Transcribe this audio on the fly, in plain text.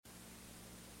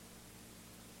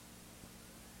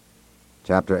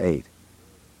Chapter 8.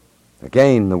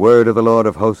 Again the word of the Lord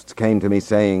of hosts came to me,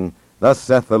 saying, Thus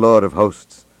saith the Lord of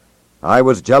hosts, I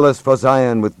was jealous for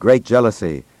Zion with great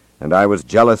jealousy, and I was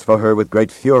jealous for her with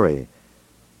great fury.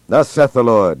 Thus saith the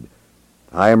Lord,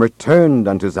 I am returned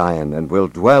unto Zion, and will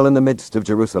dwell in the midst of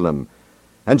Jerusalem.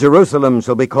 And Jerusalem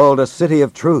shall be called a city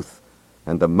of truth,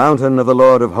 and the mountain of the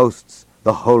Lord of hosts,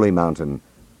 the holy mountain.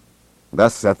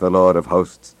 Thus saith the Lord of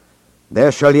hosts,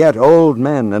 There shall yet old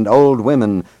men and old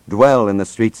women dwell in the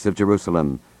streets of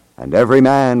Jerusalem, and every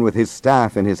man with his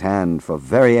staff in his hand for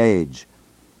very age.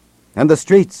 And the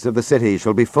streets of the city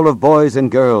shall be full of boys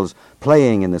and girls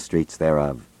playing in the streets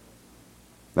thereof.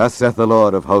 Thus saith the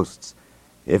Lord of hosts,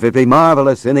 If it be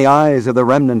marvelous in the eyes of the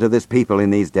remnant of this people in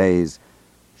these days,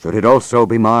 should it also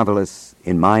be marvelous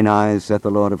in mine eyes, saith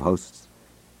the Lord of hosts?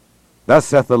 Thus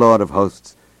saith the Lord of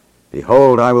hosts,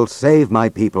 Behold, I will save my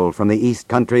people from the east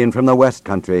country and from the west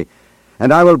country,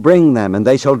 and I will bring them, and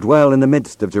they shall dwell in the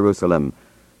midst of Jerusalem,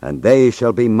 and they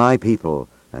shall be my people,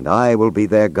 and I will be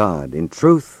their God, in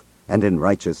truth and in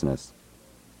righteousness.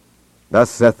 Thus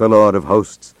saith the Lord of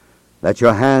hosts, Let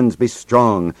your hands be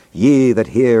strong, ye that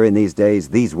hear in these days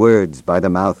these words by the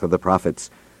mouth of the prophets,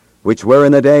 which were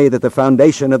in the day that the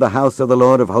foundation of the house of the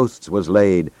Lord of hosts was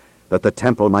laid, that the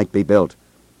temple might be built.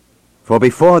 For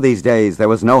before these days there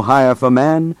was no hire for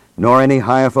man, nor any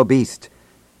hire for beast,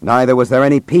 neither was there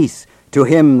any peace to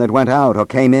him that went out or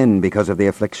came in because of the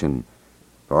affliction.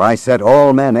 For I set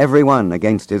all men every one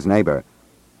against his neighbor.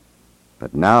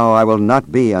 But now I will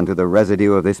not be unto the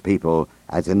residue of this people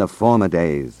as in the former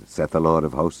days, saith the Lord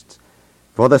of hosts.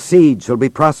 For the seed shall be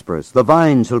prosperous, the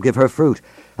vine shall give her fruit,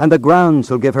 and the ground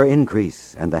shall give her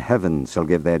increase, and the heavens shall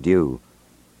give their dew.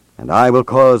 And I will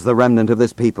cause the remnant of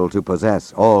this people to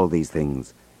possess all these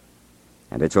things.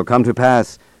 And it shall come to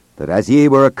pass, that as ye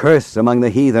were a curse among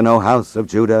the heathen, O house of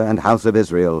Judah and house of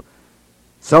Israel,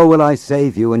 so will I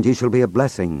save you, and ye shall be a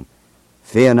blessing.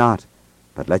 Fear not,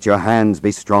 but let your hands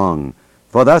be strong.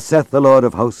 For thus saith the Lord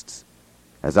of hosts,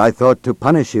 As I thought to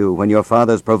punish you when your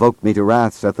fathers provoked me to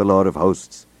wrath, saith the Lord of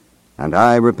hosts, and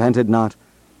I repented not,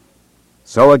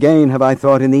 so again have I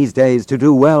thought in these days to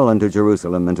do well unto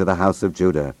Jerusalem and to the house of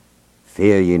Judah.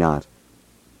 Fear ye not.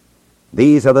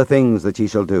 These are the things that ye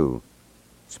shall do.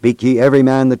 Speak ye every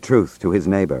man the truth to his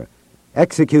neighbor.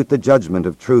 Execute the judgment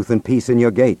of truth and peace in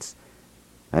your gates.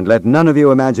 And let none of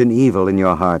you imagine evil in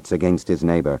your hearts against his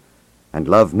neighbor, and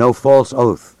love no false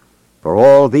oath, for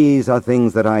all these are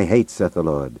things that I hate, saith the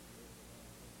Lord.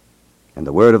 And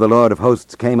the word of the Lord of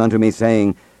hosts came unto me,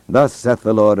 saying, Thus saith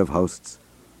the Lord of hosts,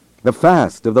 The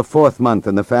fast of the 4th month,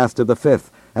 and the fast of the 5th,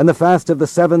 and the fast of the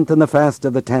 7th, and the fast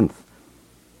of the 10th,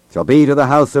 shall be to the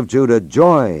house of Judah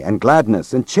joy and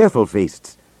gladness and cheerful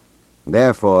feasts.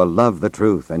 Therefore love the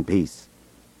truth and peace.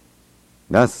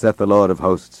 Thus saith the Lord of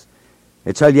hosts,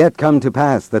 It shall yet come to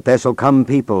pass that there shall come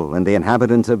people, and the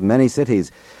inhabitants of many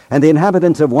cities, and the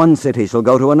inhabitants of one city shall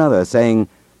go to another, saying,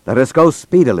 Let us go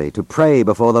speedily to pray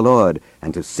before the Lord,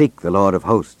 and to seek the Lord of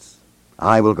hosts.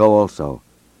 I will go also.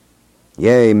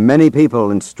 Yea, many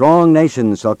people and strong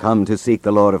nations shall come to seek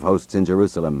the Lord of hosts in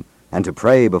Jerusalem, and to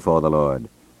pray before the Lord.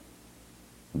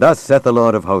 Thus saith the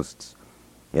Lord of hosts,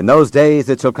 In those days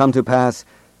it shall come to pass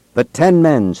that 10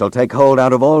 men shall take hold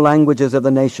out of all languages of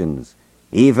the nations,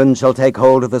 even shall take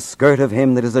hold of the skirt of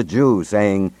him that is a Jew,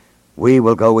 saying, We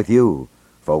will go with you,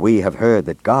 for we have heard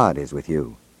that God is with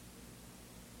you.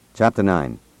 Chapter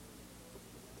 9.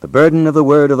 The burden of the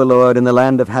word of the Lord in the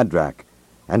land of Hadrach,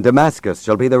 and Damascus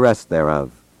shall be the rest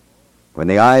thereof, when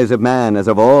the eyes of man, as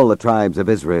of all the tribes of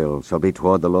Israel, shall be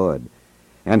toward the Lord.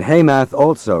 And Hamath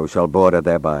also shall border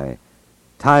thereby,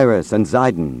 Tyrus and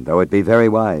Zidon, though it be very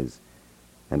wise.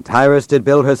 And Tyrus did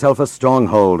build herself a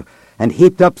stronghold, and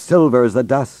heaped up silver as the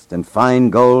dust, and fine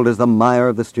gold as the mire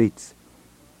of the streets.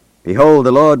 Behold,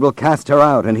 the Lord will cast her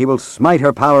out, and he will smite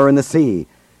her power in the sea,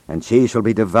 and she shall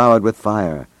be devoured with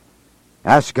fire.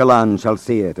 Ashkelon shall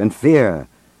see it, and fear.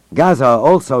 Gaza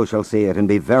also shall see it, and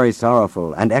be very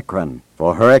sorrowful, and Ekron.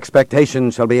 For her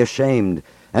expectation shall be ashamed,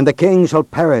 and the king shall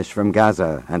perish from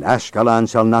Gaza, and Ashkelon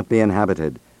shall not be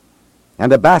inhabited.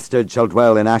 And a bastard shall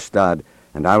dwell in Ashdod,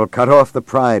 and I will cut off the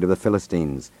pride of the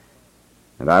Philistines.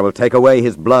 And I will take away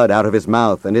his blood out of his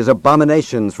mouth, and his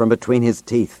abominations from between his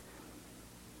teeth.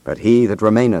 But he that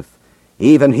remaineth,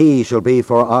 even he shall be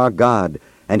for our God,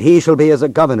 and he shall be as a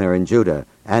governor in Judah,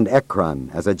 and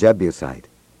Ekron as a Jebusite.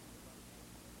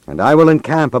 And I will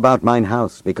encamp about mine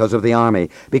house because of the army,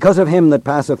 because of him that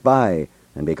passeth by,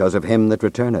 and because of him that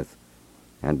returneth.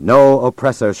 And no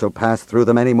oppressor shall pass through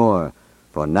them any more,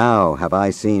 for now have I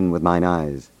seen with mine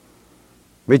eyes.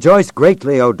 Rejoice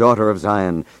greatly, O daughter of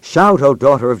Zion. Shout, O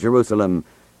daughter of Jerusalem.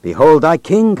 Behold, thy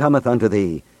king cometh unto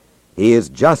thee. He is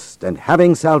just and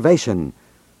having salvation,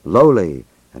 lowly,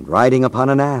 and riding upon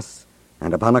an ass,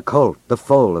 and upon a colt, the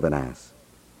foal of an ass.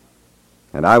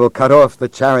 And I will cut off the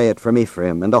chariot from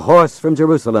Ephraim, and the horse from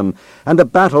Jerusalem, and the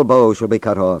battle bow shall be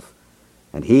cut off.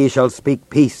 And he shall speak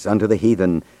peace unto the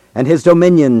heathen, and his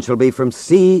dominion shall be from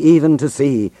sea even to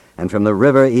sea, and from the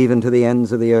river even to the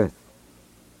ends of the earth.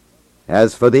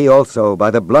 As for thee also,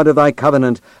 by the blood of thy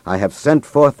covenant, I have sent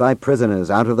forth thy prisoners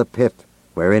out of the pit,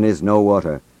 wherein is no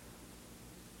water.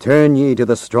 Turn ye to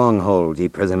the stronghold, ye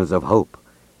prisoners of hope.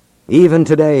 Even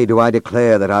today do I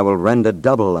declare that I will render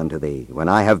double unto thee, when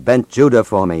I have bent Judah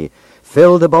for me,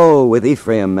 filled a bow with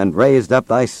Ephraim, and raised up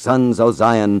thy sons, O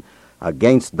Zion,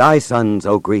 against thy sons,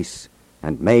 O Greece,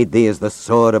 and made thee as the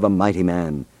sword of a mighty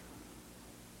man.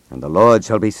 And the Lord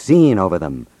shall be seen over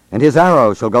them, and his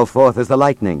arrow shall go forth as the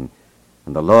lightning,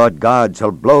 and the Lord God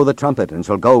shall blow the trumpet, and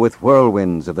shall go with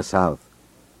whirlwinds of the south.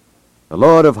 The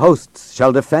Lord of hosts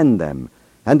shall defend them,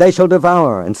 and they shall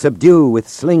devour and subdue with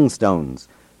sling stones,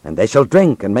 and they shall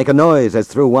drink and make a noise as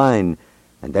through wine,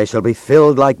 and they shall be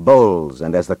filled like bowls,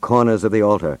 and as the corners of the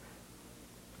altar.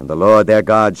 And the Lord their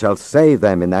God shall save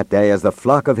them in that day as the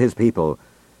flock of his people,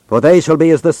 for they shall be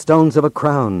as the stones of a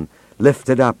crown,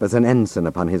 lifted up as an ensign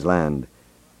upon his land.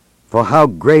 For how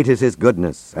great is his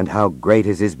goodness, and how great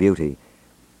is his beauty!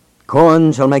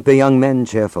 Corn shall make the young men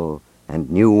cheerful,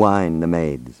 and new wine the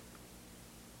maids.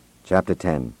 Chapter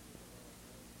 10.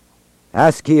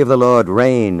 Ask ye of the Lord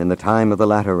rain in the time of the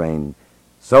latter rain.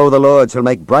 So the Lord shall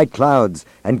make bright clouds,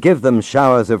 and give them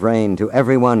showers of rain, to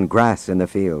every one grass in the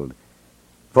field.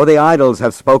 For the idols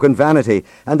have spoken vanity,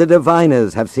 and the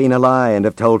diviners have seen a lie, and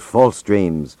have told false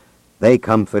dreams. They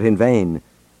comfort in vain.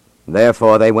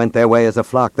 Therefore they went their way as a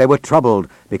flock. They were troubled,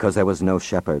 because there was no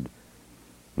shepherd.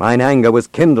 Mine anger was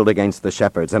kindled against the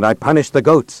shepherds, and I punished the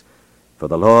goats. For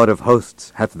the Lord of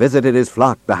hosts hath visited his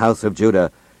flock, the house of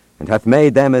Judah, and hath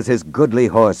made them as his goodly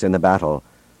horse in the battle.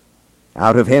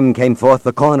 Out of him came forth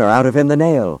the corner, out of him the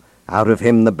nail, out of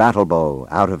him the battle bow,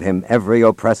 out of him every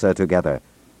oppressor together.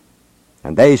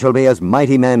 And they shall be as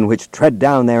mighty men which tread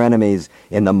down their enemies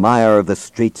in the mire of the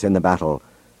streets in the battle.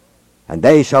 And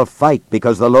they shall fight,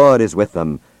 because the Lord is with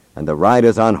them, and the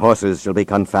riders on horses shall be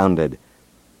confounded.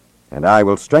 And I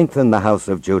will strengthen the house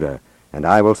of Judah, and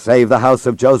I will save the house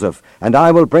of Joseph, and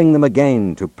I will bring them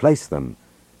again to place them,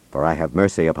 for I have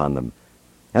mercy upon them.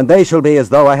 And they shall be as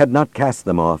though I had not cast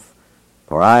them off,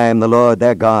 for I am the Lord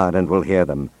their God, and will hear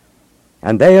them.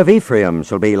 And they of Ephraim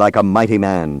shall be like a mighty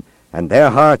man, and their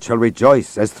heart shall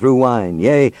rejoice as through wine.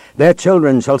 Yea, their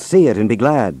children shall see it and be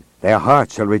glad. Their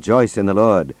heart shall rejoice in the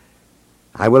Lord.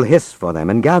 I will hiss for them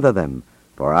and gather them,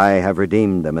 for I have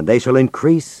redeemed them, and they shall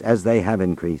increase as they have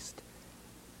increased.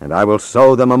 And I will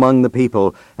sow them among the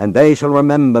people, and they shall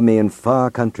remember me in far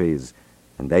countries,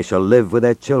 and they shall live with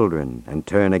their children, and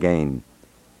turn again.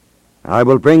 I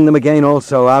will bring them again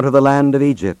also out of the land of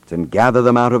Egypt, and gather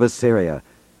them out of Assyria.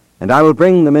 And I will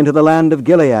bring them into the land of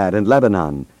Gilead and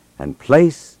Lebanon, and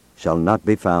place shall not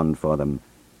be found for them.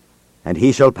 And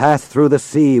he shall pass through the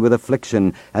sea with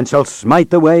affliction, and shall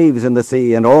smite the waves in the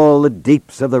sea, and all the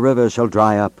deeps of the river shall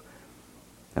dry up.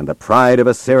 And the pride of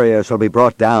Assyria shall be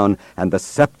brought down, and the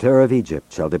scepter of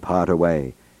Egypt shall depart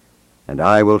away. And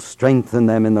I will strengthen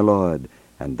them in the Lord,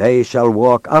 and they shall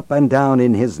walk up and down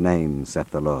in his name,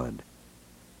 saith the Lord.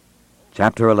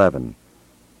 Chapter 11.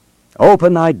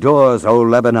 Open thy doors, O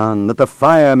Lebanon, that the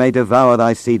fire may devour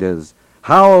thy cedars.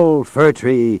 Howl, fir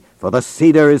tree, for the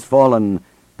cedar is fallen,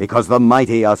 because the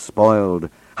mighty are spoiled.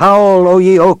 Howl, O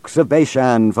ye oaks of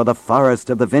Bashan, for the forest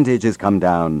of the vintage is come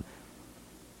down.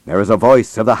 There is a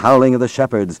voice of the howling of the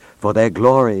shepherds, for their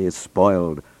glory is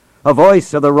spoiled. A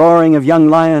voice of the roaring of young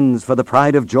lions, for the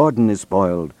pride of Jordan is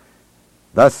spoiled.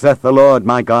 Thus saith the Lord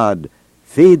my God,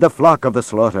 feed the flock of the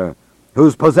slaughter,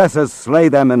 whose possessors slay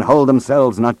them and hold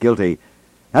themselves not guilty.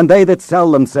 And they that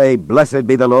sell them say, Blessed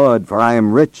be the Lord, for I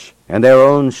am rich, and their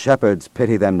own shepherds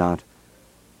pity them not.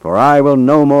 For I will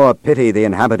no more pity the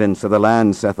inhabitants of the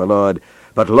land, saith the Lord,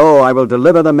 but lo, I will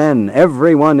deliver the men,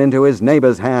 every one into his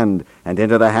neighbor's hand, and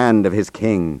into the hand of his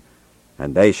king.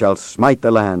 And they shall smite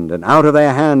the land, and out of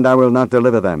their hand I will not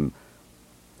deliver them.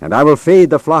 And I will feed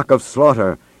the flock of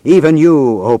slaughter, even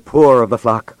you, O poor of the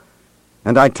flock.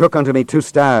 And I took unto me 2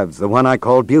 staves, the one I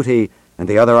called Beauty, and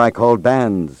the other I called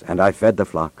Bands, and I fed the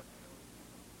flock.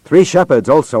 3 shepherds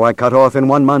also I cut off in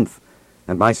 1 month,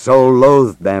 and my soul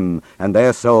loathed them, and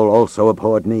their soul also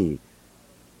abhorred me.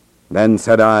 Then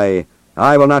said I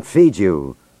will not feed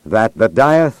you. That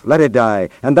dieth, let it die,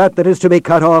 and that is to be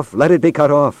cut off, let it be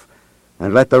cut off,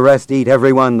 and let the rest eat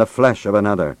every one the flesh of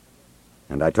another.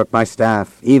 And I took my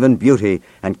staff, even Beauty,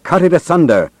 and cut it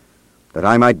asunder. that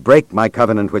I might break my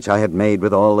covenant which I had made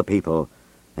with all the people,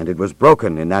 and it was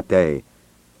broken in that day.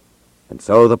 And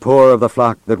so the poor of the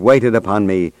flock that waited upon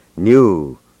me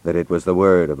knew that it was the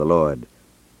word of the Lord.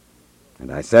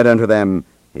 And I said unto them,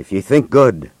 If ye think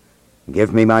good,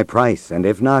 give me my price, and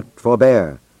if not,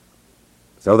 forbear.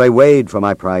 So they weighed for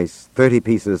my price 30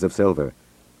 pieces of silver.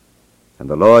 And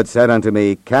the Lord said unto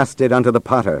me, Cast it unto the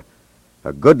potter,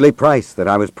 a goodly price that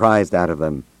I was prized out of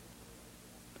them.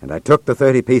 And I took the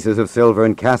 30 pieces of silver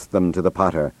and cast them to the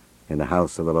potter in the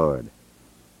house of the Lord.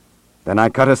 Then I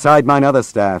cut aside mine other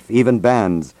staff, even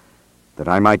bands, that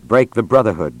I might break the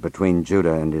brotherhood between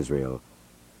Judah and Israel.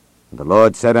 And the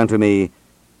Lord said unto me,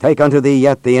 Take unto thee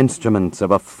yet the instruments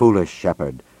of a foolish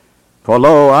shepherd. For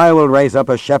lo, I will raise up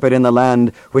a shepherd in the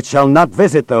land, which shall not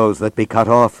visit those that be cut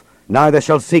off, neither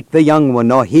shall seek the young one,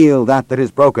 nor heal that that is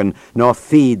broken, nor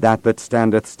feed that that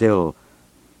standeth still.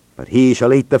 But he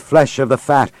shall eat the flesh of the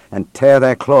fat, and tear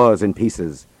their claws in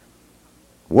pieces.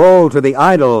 Woe to the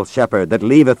idle shepherd that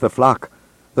leaveth the flock!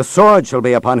 The sword shall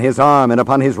be upon his arm, and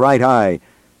upon his right eye.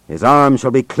 His arm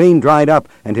shall be clean dried up,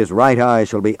 and his right eye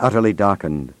shall be utterly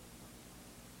darkened.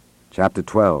 Chapter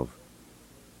 12.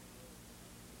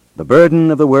 The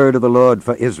burden of the word of the Lord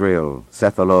for Israel,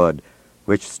 saith the Lord,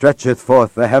 which stretcheth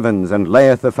forth the heavens, and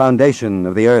layeth the foundation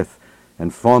of the earth,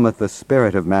 and formeth the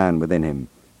spirit of man within him.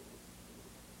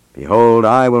 Behold,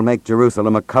 I will make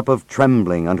Jerusalem a cup of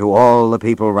trembling unto all the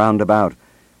people round about,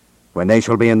 when they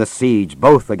shall be in the siege,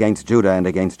 both against Judah and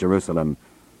against Jerusalem.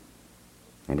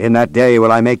 And in that day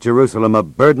will I make Jerusalem a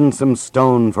burdensome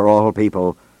stone for all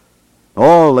people.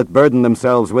 All that burden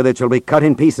themselves with it shall be cut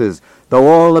in pieces, though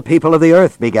all the people of the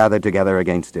earth be gathered together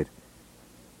against it.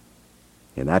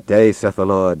 In that day, saith the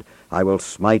Lord, I will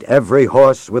smite every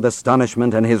horse with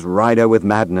astonishment, and his rider with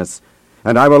madness.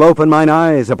 And I will open mine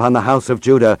eyes upon the house of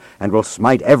Judah, and will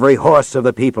smite every horse of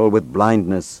the people with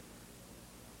blindness.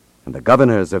 And the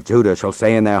governors of Judah shall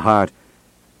say in their heart,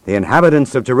 The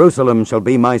inhabitants of Jerusalem shall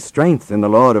be my strength in the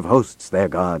Lord of hosts their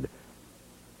God.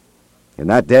 In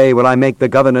that day will I make the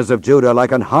governors of Judah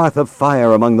like an hearth of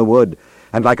fire among the wood,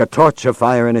 and like a torch of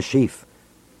fire in a sheaf.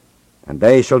 And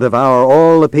they shall devour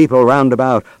all the people round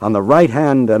about, on the right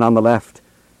hand and on the left.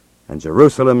 And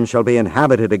Jerusalem shall be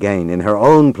inhabited again in her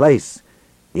own place,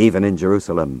 even in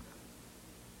Jerusalem.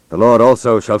 The Lord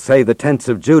also shall save the tents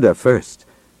of Judah first,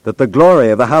 that the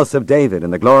glory of the house of David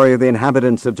and the glory of the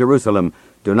inhabitants of Jerusalem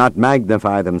do not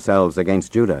magnify themselves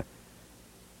against Judah.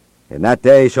 In that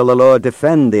day shall the Lord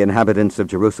defend the inhabitants of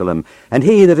Jerusalem, and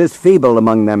he that is feeble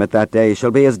among them at that day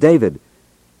shall be as David,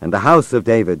 and the house of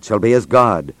David shall be as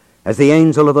God, as the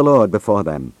angel of the Lord before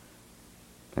them.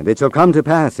 And it shall come to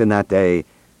pass in that day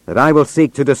that I will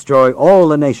seek to destroy all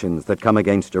the nations that come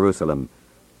against Jerusalem.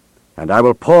 And I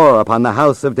will pour upon the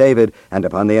house of David and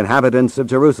upon the inhabitants of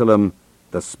Jerusalem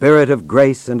the spirit of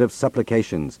grace and of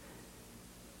supplications.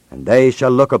 And they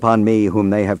shall look upon me whom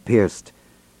they have pierced,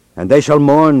 and they shall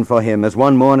mourn for him as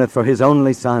one mourneth for his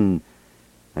only son,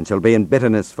 and shall be in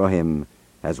bitterness for him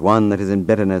as one that is in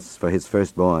bitterness for his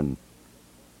firstborn.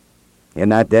 In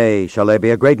that day shall there be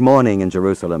a great mourning in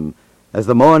Jerusalem, as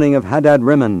the mourning of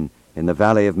Hadad-rimmon in the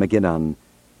valley of Megiddon.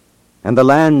 And the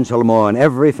land shall mourn,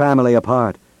 every family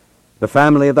apart, the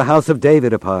family of the house of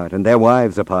David apart, and their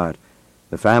wives apart,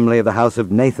 the family of the house of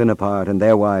Nathan apart, and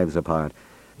their wives apart,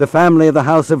 the family of the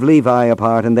house of Levi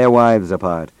apart, and their wives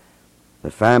apart, the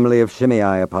family of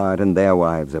Shimei apart, and their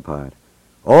wives apart.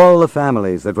 All the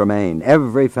families that remain,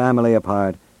 every family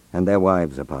apart, and their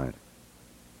wives apart.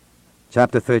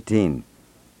 Chapter 13.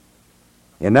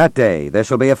 In that day there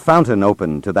shall be a fountain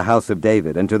opened to the house of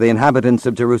David, and to the inhabitants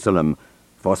of Jerusalem,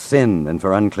 for sin and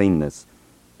for uncleanness.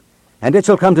 And it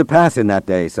shall come to pass in that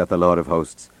day, saith the Lord of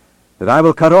hosts, that I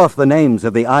will cut off the names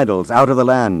of the idols out of the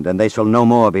land, and they shall no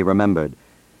more be remembered.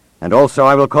 And also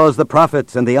I will cause the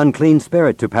prophets and the unclean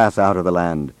spirit to pass out of the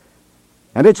land.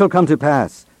 And it shall come to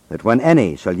pass, that when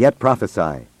any shall yet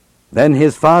prophesy, then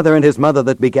his father and his mother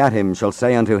that begat him shall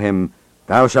say unto him,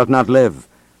 Thou shalt not live,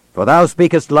 for thou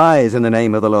speakest lies in the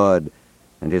name of the Lord.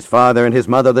 And his father and his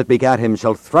mother that begat him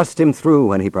shall thrust him through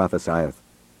when he prophesieth.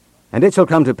 And it shall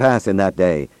come to pass in that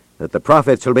day, that the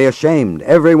prophet shall be ashamed,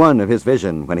 every one of his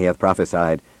vision, when he hath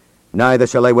prophesied. Neither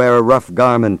shall they wear a rough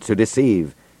garment to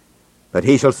deceive. But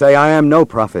he shall say, I am no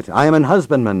prophet, I am an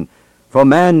husbandman, for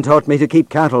man taught me to keep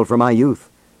cattle from my youth.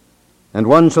 And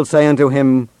one shall say unto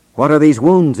him, What are these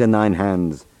wounds in thine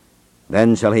hands?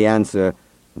 Then shall he answer,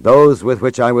 Those with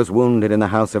which I was wounded in the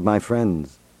house of my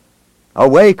friends.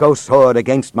 Awake, O sword,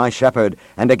 against my shepherd,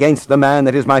 and against the man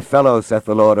that is my fellow, saith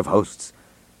the Lord of hosts.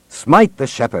 Smite the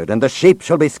shepherd, and the sheep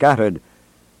shall be scattered.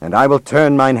 And I will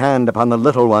turn mine hand upon the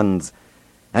little ones,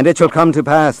 And it shall come to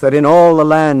pass that in all the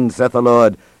land, saith the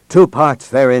Lord, 2 parts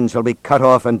therein shall be cut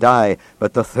off and die,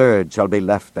 but the third shall be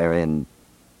left therein.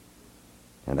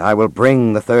 And I will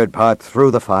bring the 3rd part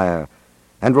through the fire,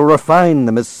 and will refine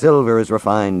them as silver is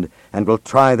refined, and will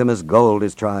try them as gold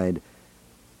is tried.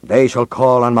 They shall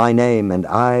call on my name, and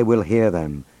I will hear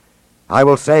them. I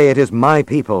will say, it is my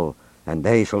people, and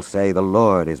they shall say, the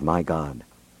Lord is my God.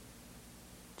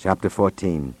 Chapter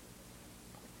 14.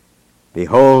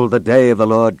 Behold, the day of the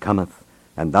Lord cometh,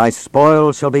 and thy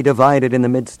spoil shall be divided in the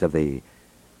midst of thee.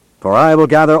 For I will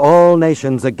gather all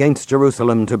nations against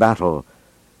Jerusalem to battle,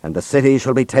 and the city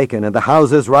shall be taken, and the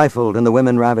houses rifled, and the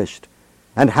women ravished.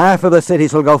 And half of the city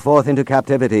shall go forth into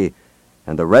captivity,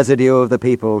 and the residue of the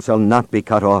people shall not be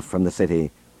cut off from the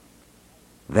city.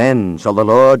 Then shall the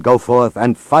Lord go forth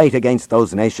and fight against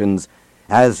those nations,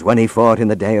 as when he fought in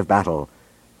the day of battle.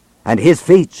 And his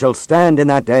feet shall stand in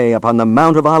that day upon the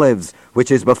Mount of Olives,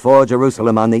 which is before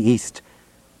Jerusalem on the east.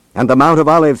 And the Mount of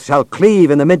Olives shall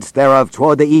cleave in the midst thereof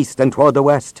toward the east and toward the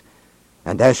west.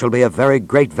 And there shall be a very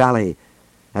great valley,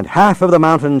 and half of the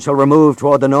mountain shall remove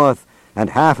toward the north,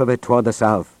 and half of it toward the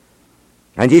south.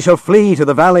 And ye shall flee to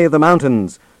the valley of the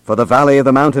mountains, for the valley of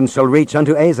the mountains shall reach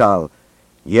unto Azal.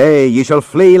 Yea, ye shall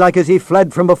flee like as ye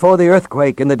fled from before the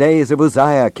earthquake in the days of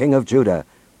Uzziah king of Judah.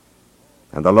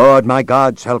 And the Lord my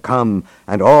God shall come,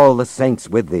 and all the saints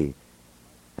with thee.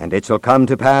 And it shall come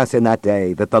to pass in that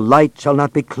day, that the light shall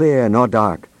not be clear nor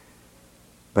dark.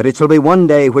 But it shall be one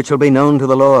day which shall be known to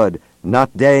the Lord,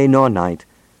 not day nor night.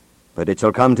 But it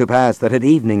shall come to pass that at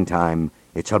evening time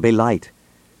it shall be light.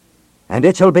 And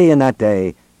it shall be in that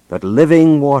day that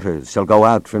living waters shall go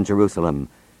out from Jerusalem,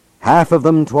 half of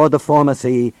them toward the former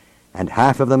sea, and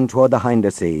half of them toward the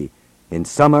hinder sea. In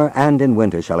summer and in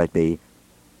winter shall it be.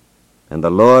 And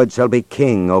the Lord shall be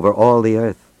king over all the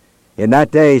earth. In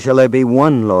that day shall there be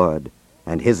one Lord,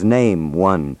 and his name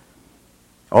one.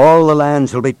 All the land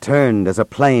shall be turned as a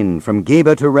plain from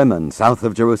Geba to Rimmon, south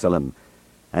of Jerusalem.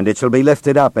 And it shall be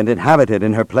lifted up and inhabited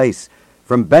in her place,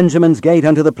 from Benjamin's gate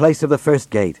unto the place of the first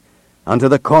gate, unto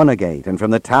the corner gate, and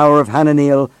from the tower of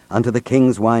Hananiel unto the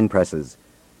king's winepresses.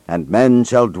 And men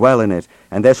shall dwell in it,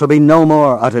 and there shall be no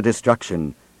more utter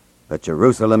destruction, but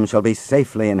Jerusalem shall be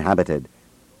safely inhabited.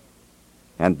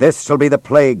 And this shall be the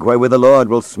plague wherewith the Lord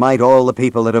will smite all the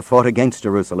people that have fought against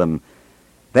Jerusalem.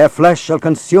 Their flesh shall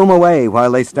consume away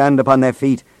while they stand upon their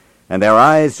feet, and their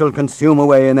eyes shall consume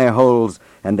away in their holes,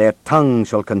 and their tongue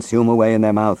shall consume away in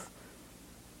their mouth.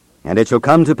 And it shall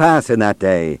come to pass in that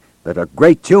day, that a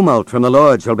great tumult from the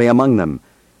Lord shall be among them,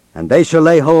 and they shall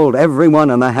lay hold every one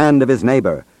on the hand of his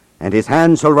neighbor, and his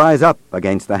hand shall rise up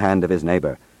against the hand of his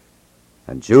neighbor.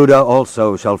 And Judah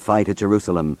also shall fight at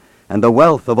Jerusalem, and the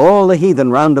wealth of all the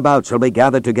heathen round about shall be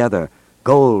gathered together,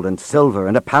 gold and silver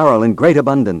and apparel in great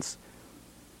abundance.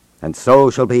 And so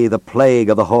shall be the plague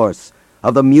of the horse,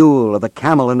 of the mule, of the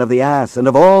camel, and of the ass, and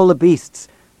of all the beasts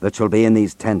that shall be in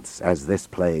these tents as this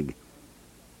plague.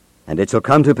 And it shall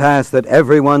come to pass that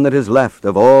every one that is left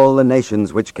of all the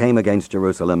nations which came against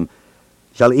Jerusalem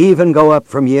shall even go up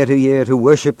from year to year to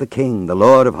worship the King, the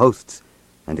Lord of hosts,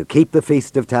 and to keep the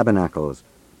Feast of Tabernacles.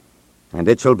 And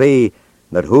it shall be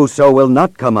that whoso will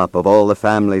not come up of all the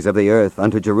families of the earth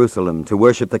unto Jerusalem to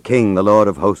worship the King, the Lord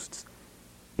of hosts,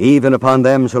 even upon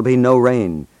them shall be no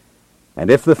rain. And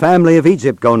if the family of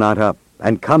Egypt go not up,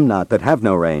 and come not that have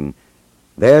no rain,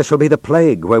 there shall be the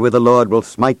plague wherewith the Lord will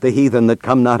smite the heathen that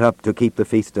come not up to keep the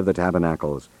Feast of the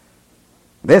Tabernacles.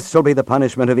 This shall be the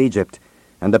punishment of Egypt,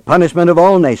 and the punishment of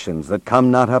all nations that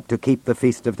come not up to keep the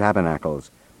Feast of Tabernacles.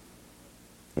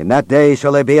 In that day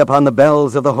shall there be upon the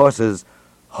bells of the horses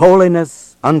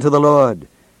holiness unto the Lord,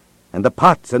 and the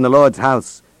pots in the Lord's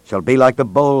house shall be like the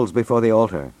bowls before the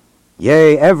altar.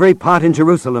 Yea, every pot in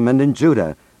Jerusalem and in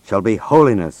Judah shall be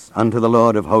holiness unto the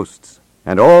Lord of hosts.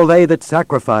 And all they that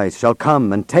sacrifice shall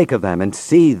come and take of them and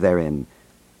seethe therein.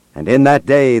 And in that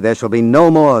day there shall be no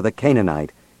more the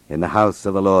Canaanite in the house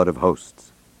of the Lord of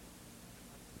hosts.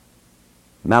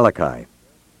 Malachi,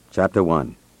 chapter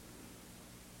 1.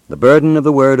 The burden of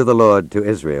the word of the Lord to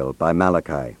Israel by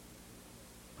Malachi.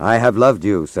 I have loved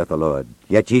you, saith the Lord.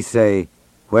 Yet ye say,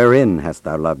 wherein hast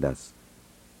thou loved us?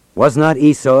 Was not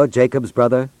Esau Jacob's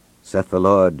brother? Saith the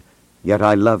Lord. Yet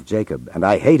I loved Jacob, and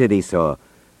I hated Esau,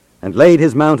 and laid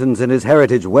his mountains and his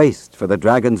heritage waste for the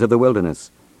dragons of the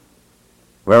wilderness.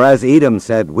 Whereas Edom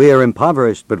said, we are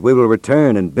impoverished, but we will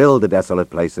return and build the desolate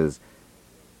places.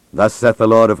 Thus saith the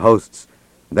Lord of hosts,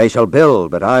 they shall build,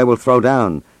 but I will throw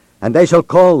down, and they shall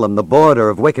call them the border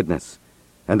of wickedness,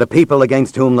 and the people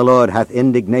against whom the Lord hath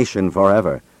indignation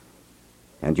forever.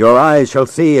 And your eyes shall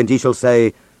see, and ye shall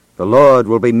say, the Lord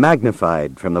will be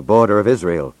magnified from the border of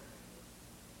Israel.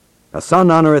 A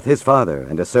son honoureth his father,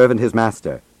 and a servant his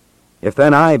master. If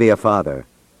then I be a father,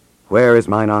 where is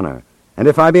mine honour? And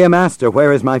if I be a master,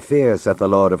 where is my fear, saith the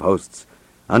Lord of hosts?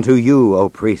 Unto you, O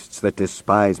priests, that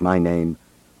despise my name.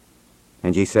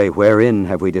 And ye say, wherein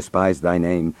have we despised thy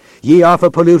name? Ye offer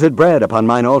polluted bread upon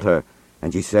mine altar.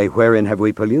 And ye say, wherein have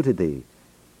we polluted thee?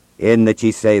 In that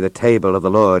ye say, the table of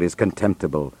the Lord is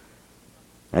contemptible.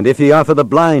 And if ye offer the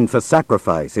blind for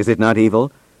sacrifice, is it not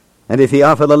evil? And if ye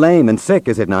offer the lame and sick,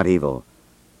 is it not evil?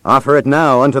 Offer it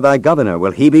now unto thy governor.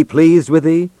 Will he be pleased with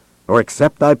thee, or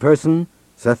accept thy person,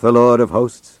 saith the Lord of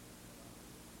hosts?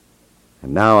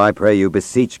 And now I pray you,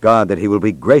 beseech God that he will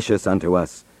be gracious unto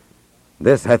us.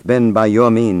 This hath been by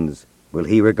your means. Will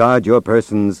he regard your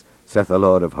persons, saith the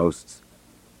Lord of hosts?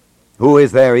 Who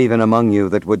is there even among you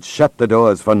that would shut the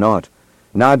doors for naught?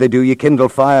 Neither do ye kindle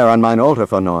fire on mine altar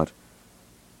for naught.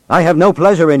 I have no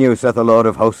pleasure in you, saith the Lord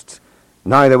of hosts,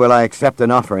 neither will I accept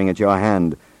an offering at your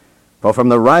hand. For from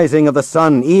the rising of the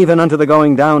sun even unto the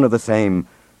going down of the same,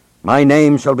 my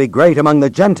name shall be great among the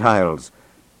Gentiles,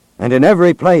 and in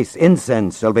every place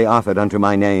incense shall be offered unto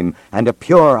my name, and a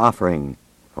pure offering.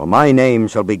 For my name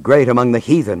shall be great among the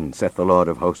heathen, saith the Lord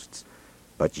of hosts.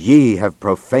 But ye have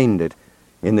profaned it,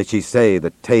 in that ye say,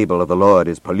 the table of the Lord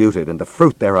is polluted, and the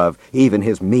fruit thereof, even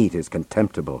his meat, is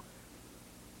contemptible.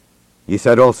 Ye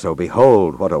said also,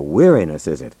 behold, what a weariness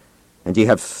is it! And ye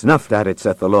have snuffed at it,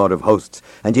 saith the Lord of hosts,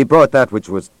 and ye brought that which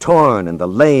was torn, and the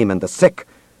lame, and the sick.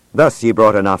 Thus ye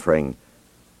brought an offering.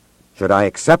 Should I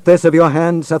accept this of your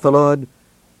hand, saith the Lord?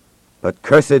 But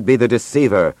cursed be the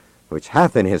deceiver, which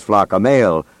hath in his flock a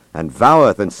male, and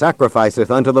voweth and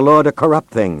sacrificeth unto the Lord a corrupt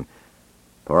thing.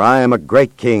 For I am a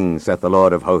great king, saith the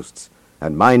Lord of hosts,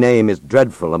 and my name is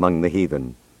dreadful among the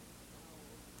heathen.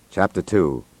 Chapter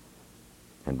 2.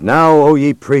 And now, O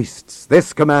ye priests,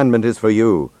 this commandment is for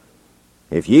you.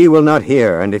 If ye will not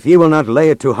hear, and if ye will not lay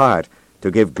it to heart, to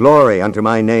give glory unto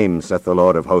my name, saith the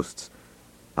Lord of hosts,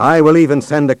 I will even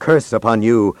send a curse upon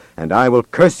you, and I will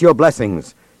curse your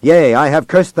blessings. Yea, I have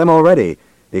cursed them already,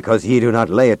 because ye do not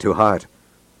lay it to heart.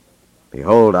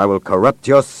 Behold, I will corrupt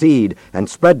your seed, and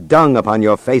spread dung upon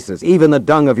your faces, even the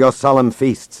dung of your solemn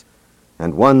feasts,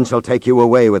 and one shall take you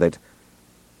away with it.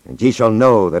 And ye shall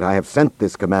know that I have sent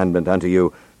this commandment unto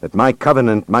you, that my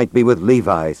covenant might be with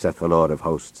Levi, saith the Lord of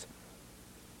hosts.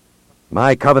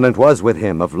 My covenant was with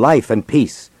him of life and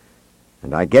peace,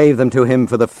 and I gave them to him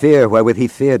for the fear wherewith he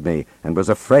feared me, and was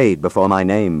afraid before my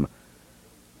name.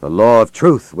 The law of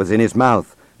truth was in his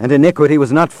mouth, and iniquity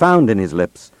was not found in his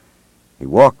lips. He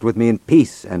walked with me in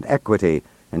peace and equity,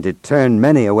 and did turn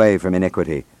many away from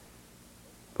iniquity.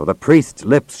 For the priest's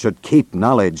lips should keep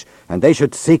knowledge, and they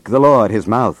should seek the Lord his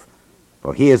mouth.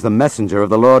 For he is the messenger of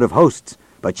the Lord of hosts.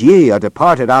 But ye are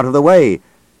departed out of the way.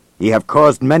 Ye have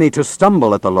caused many to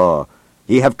stumble at the law.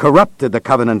 Ye have corrupted the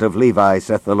covenant of Levi,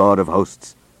 saith the Lord of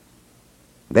hosts.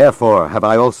 Therefore have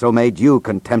I also made you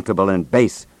contemptible and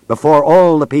base before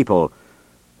all the people,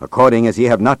 according as ye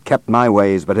have not kept my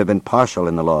ways, but have been partial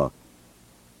in the law.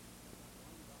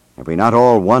 Have we not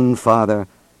all one Father?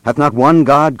 Hath not one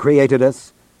God created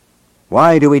us?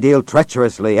 Why do we deal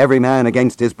treacherously every man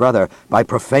against his brother, by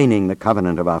profaning the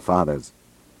covenant of our fathers?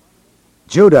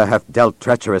 Judah hath dealt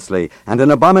treacherously, and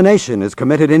an abomination is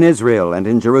committed in Israel and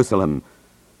in Jerusalem.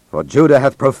 For Judah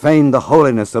hath profaned the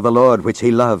holiness of the Lord which he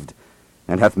loved,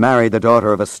 and hath married the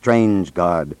daughter of a strange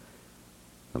god.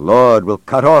 The Lord will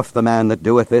cut off the man that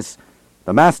doeth this,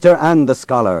 the master and the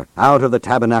scholar, out of the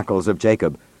tabernacles of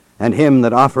Jacob, and him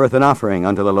that offereth an offering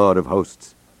unto the Lord of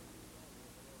hosts.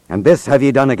 And this have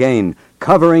ye done again,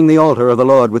 covering the altar of the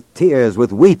Lord with tears,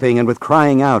 with weeping, and with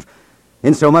crying out,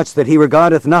 insomuch that he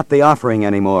regardeth not the offering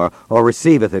any more, or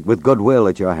receiveth it with good will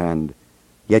at your hand.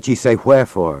 Yet ye say,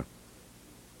 wherefore?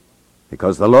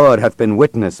 Because the Lord hath been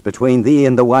witness between thee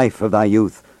and the wife of thy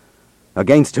youth,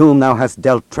 against whom thou hast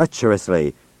dealt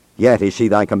treacherously, yet is she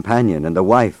thy companion, and the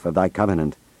wife of thy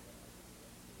covenant.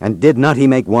 And did not he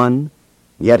make one?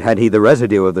 Yet had he the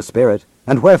residue of the Spirit.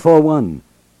 And wherefore one?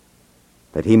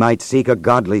 That he might seek a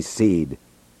godly seed.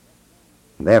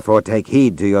 Therefore take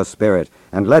heed to your spirit,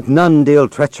 and let none deal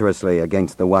treacherously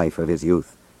against the wife of his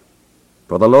youth.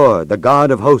 For the Lord, the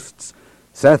God of hosts,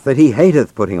 saith that he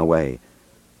hateth putting away.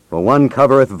 For one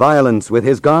covereth violence with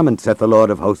his garment, saith the Lord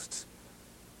of hosts.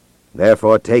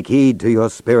 Therefore take heed to your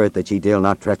spirit, that ye deal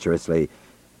not treacherously.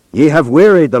 Ye have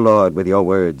wearied the Lord with your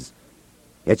words.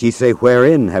 Yet ye say,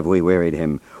 wherein have we wearied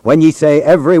him? When ye say,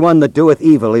 every one that doeth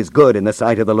evil is good in the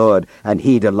sight of the Lord, and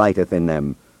he delighteth in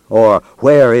them. Or,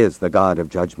 where is the God of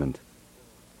judgment?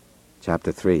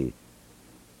 Chapter 3.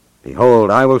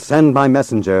 Behold, I will send my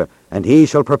messenger, and he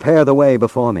shall prepare the way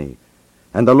before me.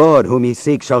 And the Lord whom ye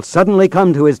seek shall suddenly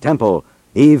come to his temple,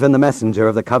 even the messenger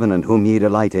of the covenant whom ye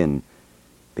delight in.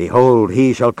 Behold,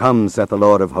 he shall come, saith the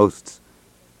Lord of hosts.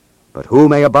 But who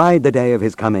may abide the day of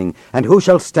his coming, and who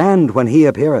shall stand when he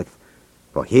appeareth?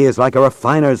 For he is like a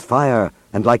refiner's fire,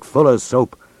 and like fuller's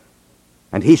soap.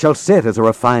 And he shall sit as a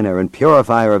refiner and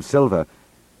purifier of silver,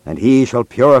 and he shall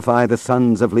purify the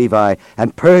sons of Levi,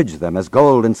 and purge them as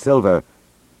gold and silver,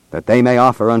 that they may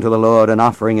offer unto the Lord an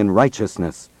offering in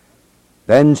righteousness.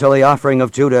 Then shall the offering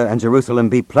of Judah and Jerusalem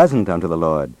be pleasant unto the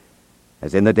Lord,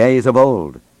 as in the days of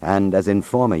old, and as in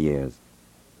former years.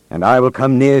 And I will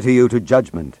come near to you to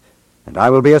judgment, and I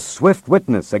will be a swift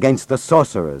witness against the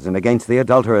sorcerers, and against the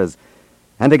adulterers,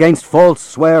 and against false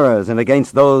swearers, and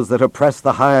against those that oppress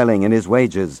the hireling in his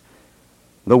wages,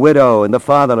 the widow and the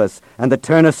fatherless, and that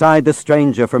turn aside the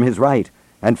stranger from his right,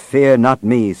 and fear not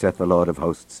me, saith the Lord of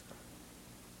hosts.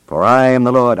 For I am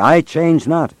the Lord, I change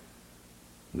not.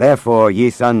 Therefore, ye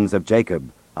sons of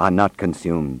Jacob are not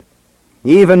consumed.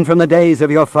 Even from the days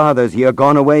of your fathers ye are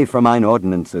gone away from mine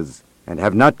ordinances, and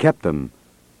have not kept them.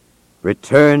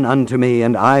 Return unto me,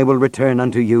 and I will return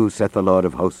unto you, saith the Lord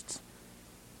of hosts.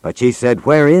 But ye said,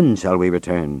 wherein shall we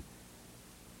return?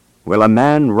 Will a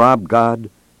man rob God?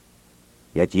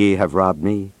 Yet ye have robbed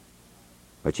me.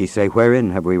 But ye say,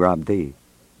 wherein have we robbed thee?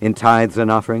 In tithes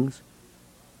and offerings?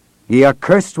 Ye are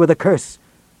cursed with a curse,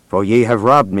 for ye have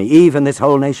robbed me, even this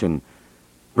whole nation.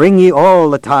 Bring ye all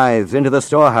the tithes into the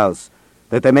storehouse,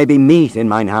 that there may be meat in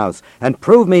mine house, and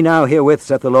prove me now herewith,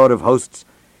 saith the Lord of hosts,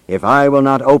 if I will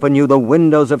not open you the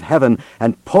windows of heaven,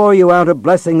 and pour you out a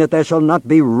blessing that there shall not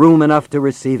be room enough to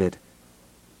receive it.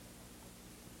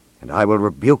 And I will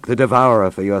rebuke the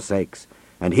devourer for your sakes,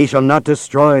 and he shall not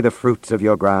destroy the fruits of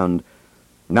your ground,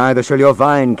 neither shall your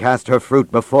vine cast her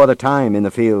fruit before the time in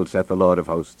the field, saith the Lord of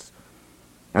hosts.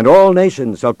 And all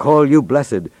nations shall call you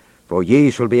blessed, for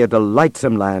ye shall be a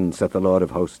delightsome land, saith the Lord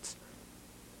of hosts.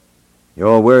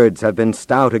 Your words have been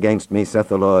stout against me, saith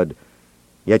the Lord.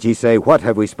 Yet ye say, what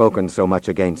have we spoken so much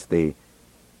against thee?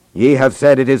 Ye have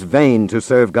said, it is vain to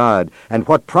serve God, and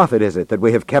what profit is it that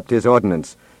we have kept his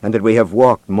ordinance, and that we have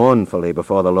walked mournfully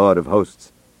before the Lord of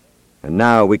hosts? And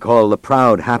now we call the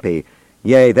proud happy.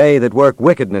 Yea, they that work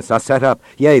wickedness are set up.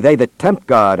 Yea, they that tempt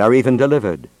God are even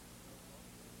delivered.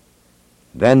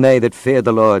 Then they that feared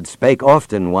the Lord spake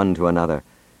often one to another.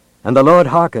 And the Lord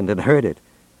hearkened and heard it.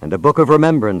 And a book of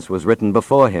remembrance was written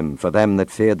before him for them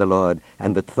that feared the Lord,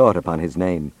 and that thought upon his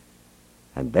name.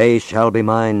 And they shall be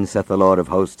mine, saith the Lord of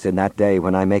hosts, in that day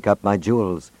when I make up my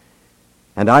jewels.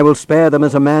 And I will spare them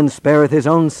as a man spareth his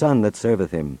own son that serveth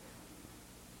him.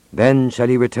 Then shall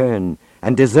he return,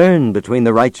 and discern between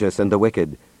the righteous and the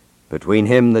wicked, between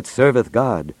him that serveth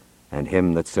God, and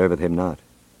him that serveth him not.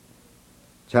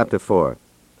 Chapter 4.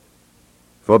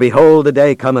 For behold, the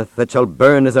day cometh that shall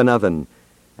burn as an oven,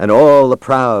 and all the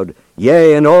proud,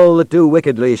 yea, and all that do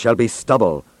wickedly shall be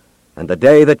stubble. And the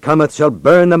day that cometh shall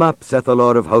burn them up, saith the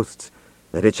Lord of hosts,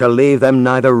 that it shall leave them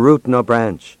neither root nor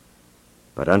branch.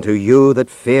 But unto you that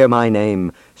fear my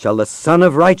name shall the Son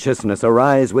of Righteousness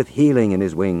arise with healing in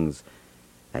his wings.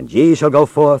 And ye shall go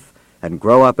forth, and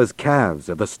grow up as calves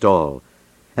of the stall.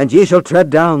 And ye shall tread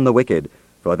down the wicked,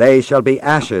 for they shall be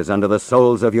ashes under the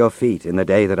soles of your feet in the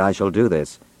day that I shall do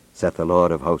this, saith the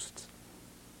Lord of hosts.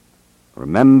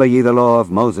 Remember ye the law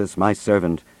of Moses my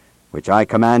servant, which I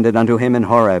commanded unto him in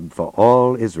Horeb for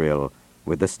all Israel,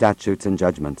 with the statutes and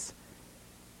judgments.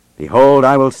 Behold,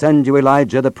 I will send you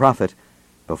Elijah the prophet,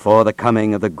 before the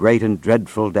coming of the great and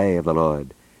dreadful day of the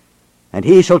Lord. And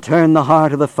he shall turn the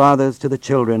heart of the fathers to the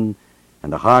children,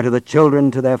 and the heart of the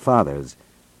children to their fathers,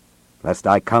 lest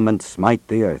I come and smite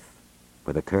the earth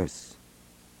with a curse.